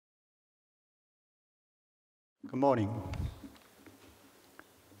Good morning,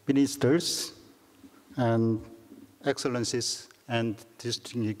 ministers and excellencies and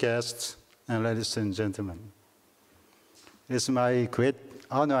distinguished guests and ladies and gentlemen. It's my great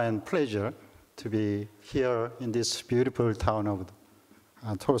honor and pleasure to be here in this beautiful town of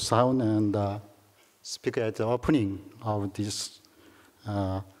Torshavn and speak at the opening of this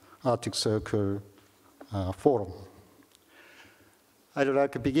Arctic Circle Forum. I'd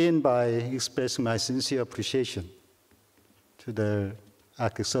like to begin by expressing my sincere appreciation to the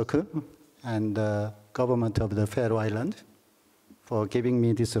Arctic Circle and the government of the Faroe Islands for giving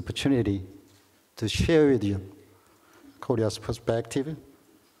me this opportunity to share with you Korea's perspective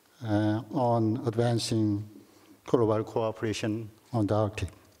on advancing global cooperation on the Arctic.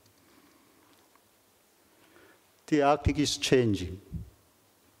 The Arctic is changing.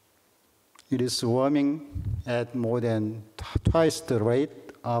 It is warming at more than twice the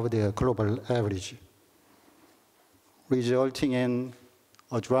rate of the global average, resulting in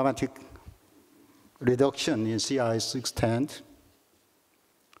a dramatic reduction in sea ice extent,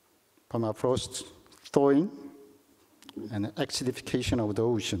 permafrost thawing, and acidification of the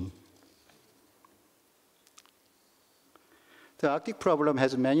ocean. The Arctic problem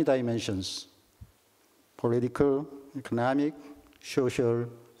has many dimensions: political, economic, social,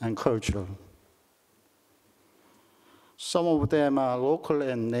 and cultural. Some of them are local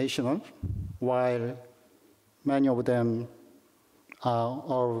and national, while many of them are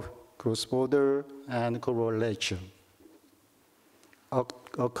of cross-border and global nature.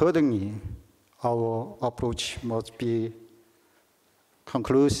 Accordingly, our approach must be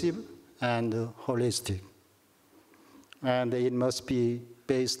conclusive and holistic, and it must be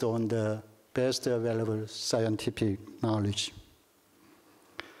based on the best available scientific knowledge.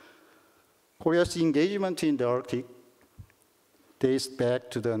 Korea's engagement in the Arctic dates back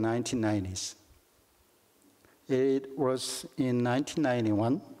to the 1990s. It was in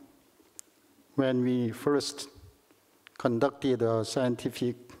 1991 when we first conducted a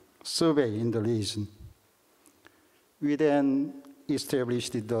scientific survey in the region. We then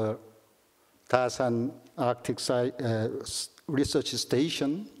established the Dasan Arctic Research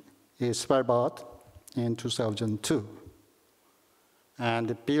Station in Svalbard in 2002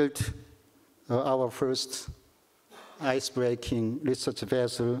 and built our first ice-breaking research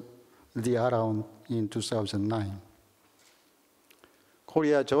vessel, the Around, in 2009.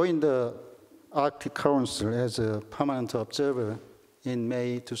 Korea joined the Arctic Council as a permanent observer in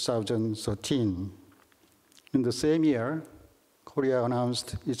May 2013. In the same year, Korea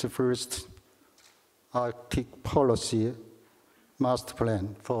announced its first Arctic policy master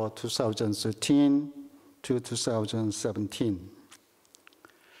plan for 2013 to 2017.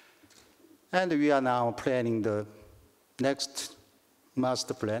 And we are now planning the next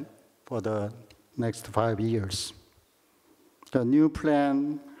master plan for the next 5 years. The new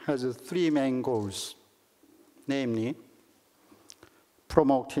plan has 3 main goals, namely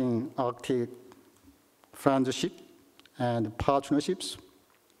promoting Arctic friendship and partnerships,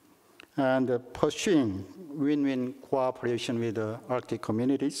 and pursuing win-win cooperation with the Arctic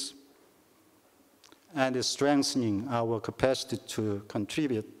communities, and strengthening our capacity to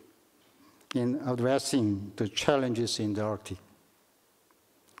contribute in addressing the challenges in the Arctic.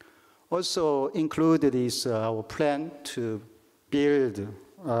 Also included is our plan to build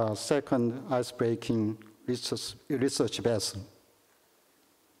a second ice-breaking research vessel.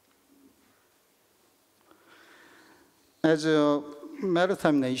 As a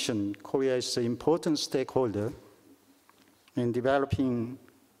maritime nation, Korea is an important stakeholder in developing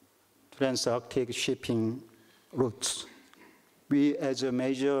trans-Arctic shipping routes. We, as a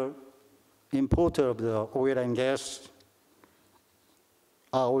major importer of the oil and gas,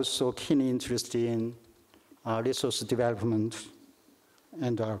 are also keenly interested in resource development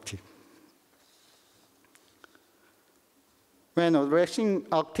in the Arctic. When addressing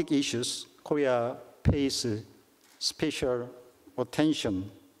Arctic issues, Korea pays special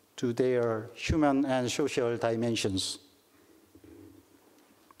attention to their human and social dimensions.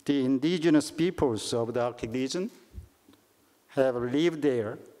 The indigenous peoples of the Arctic region have lived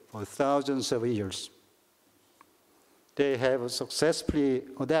there for thousands of years. They have successfully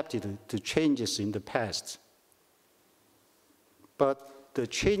adapted to changes in the past. But the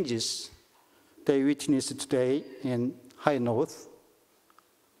changes they witness today in High North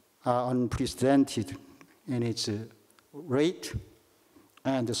are unprecedented in its rate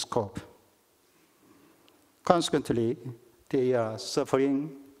and scope. Consequently, they are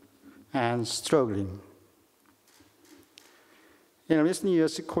suffering and struggling. In recent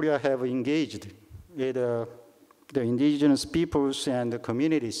years, Korea have engaged with the indigenous peoples and the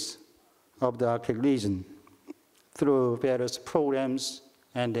communities of the Arctic region through various programs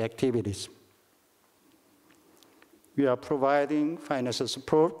and activities. We are providing financial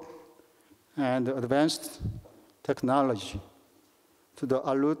support and advanced technology to the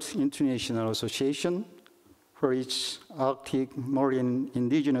Aleut International Association for its Arctic Marine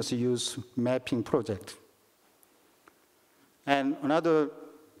Indigenous Use Mapping Project. And another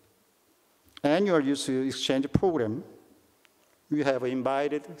annual youth exchange program, we have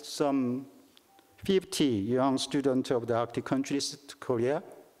invited some 50 young students of the Arctic countries to Korea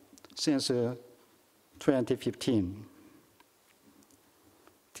since 2015.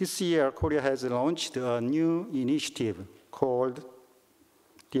 This year, Korea has launched a new initiative called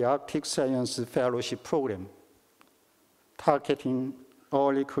the Arctic Science Fellowship Program, targeting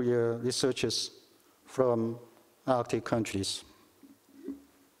early career researchers from Arctic countries.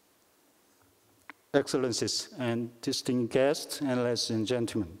 Excellencies and distinguished guests, and ladies and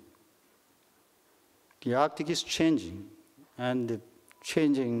gentlemen, the Arctic is changing, and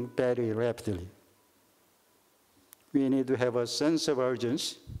changing very rapidly. We need to have a sense of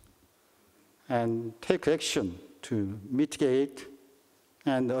urgency and take action to mitigate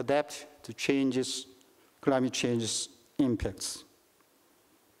and adapt to climate change's impacts.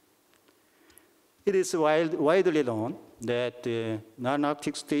 It is widely known that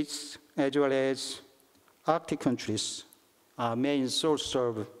non-Arctic states, as well as Arctic countries, are main source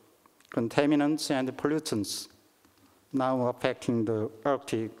of contaminants and pollutants now affecting the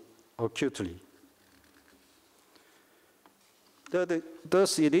Arctic acutely.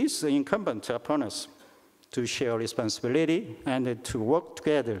 Thus, it is incumbent upon us to share responsibility and to work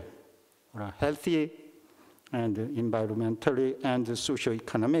together for a healthy and environmentally and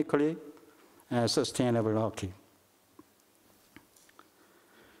socio-economically sustainable Arctic.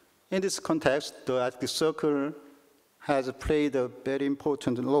 In this context, the Arctic Circle has played a very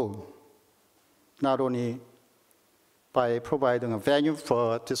important role, not only by providing a venue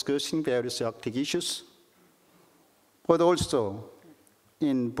for discussing various Arctic issues, but also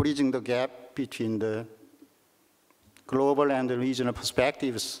in bridging the gap between the global and the regional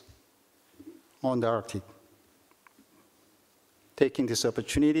perspectives on the Arctic. Taking this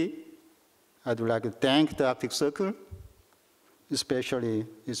opportunity, I'd like to thank the Arctic Circle, especially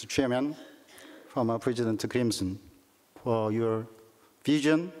its chairman, former President Crimson, for your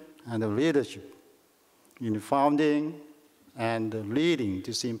vision and leadership in founding and leading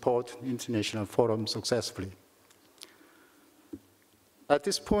this important international forum successfully. At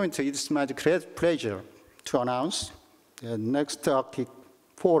this point, it is my great pleasure to announce the next Arctic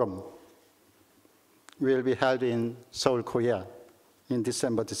Forum will be held in Seoul, Korea in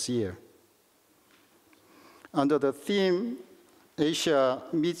December this year. Under the theme, Asia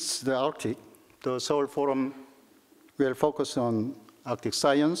Meets the Arctic, the Seoul Forum will focus on Arctic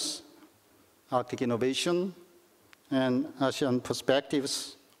science, Arctic innovation, and ASEAN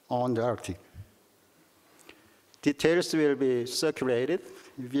perspectives on the Arctic. Details will be circulated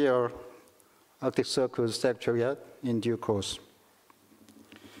via Arctic Circle Secretariat in due course.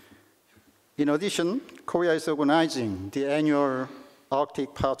 In addition, Korea is organizing the annual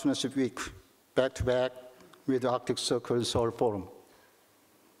Arctic Partnership Week back-to-back with the Arctic Circle Seoul Forum.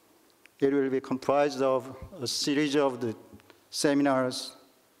 It will be comprised of a series of the seminars,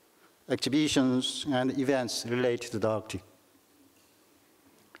 exhibitions, and events related to the Arctic.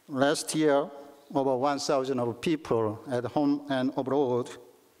 Last year, over 1,000 people at home and abroad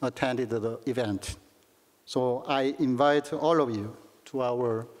attended the event. So I invite all of you to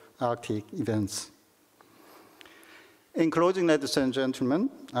our Arctic events. In closing, ladies and gentlemen,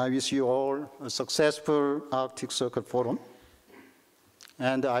 I wish you all a successful Arctic Circle Forum,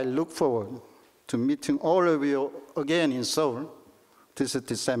 and I look forward to meeting all of you again in Seoul this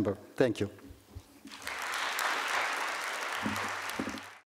December. Thank you.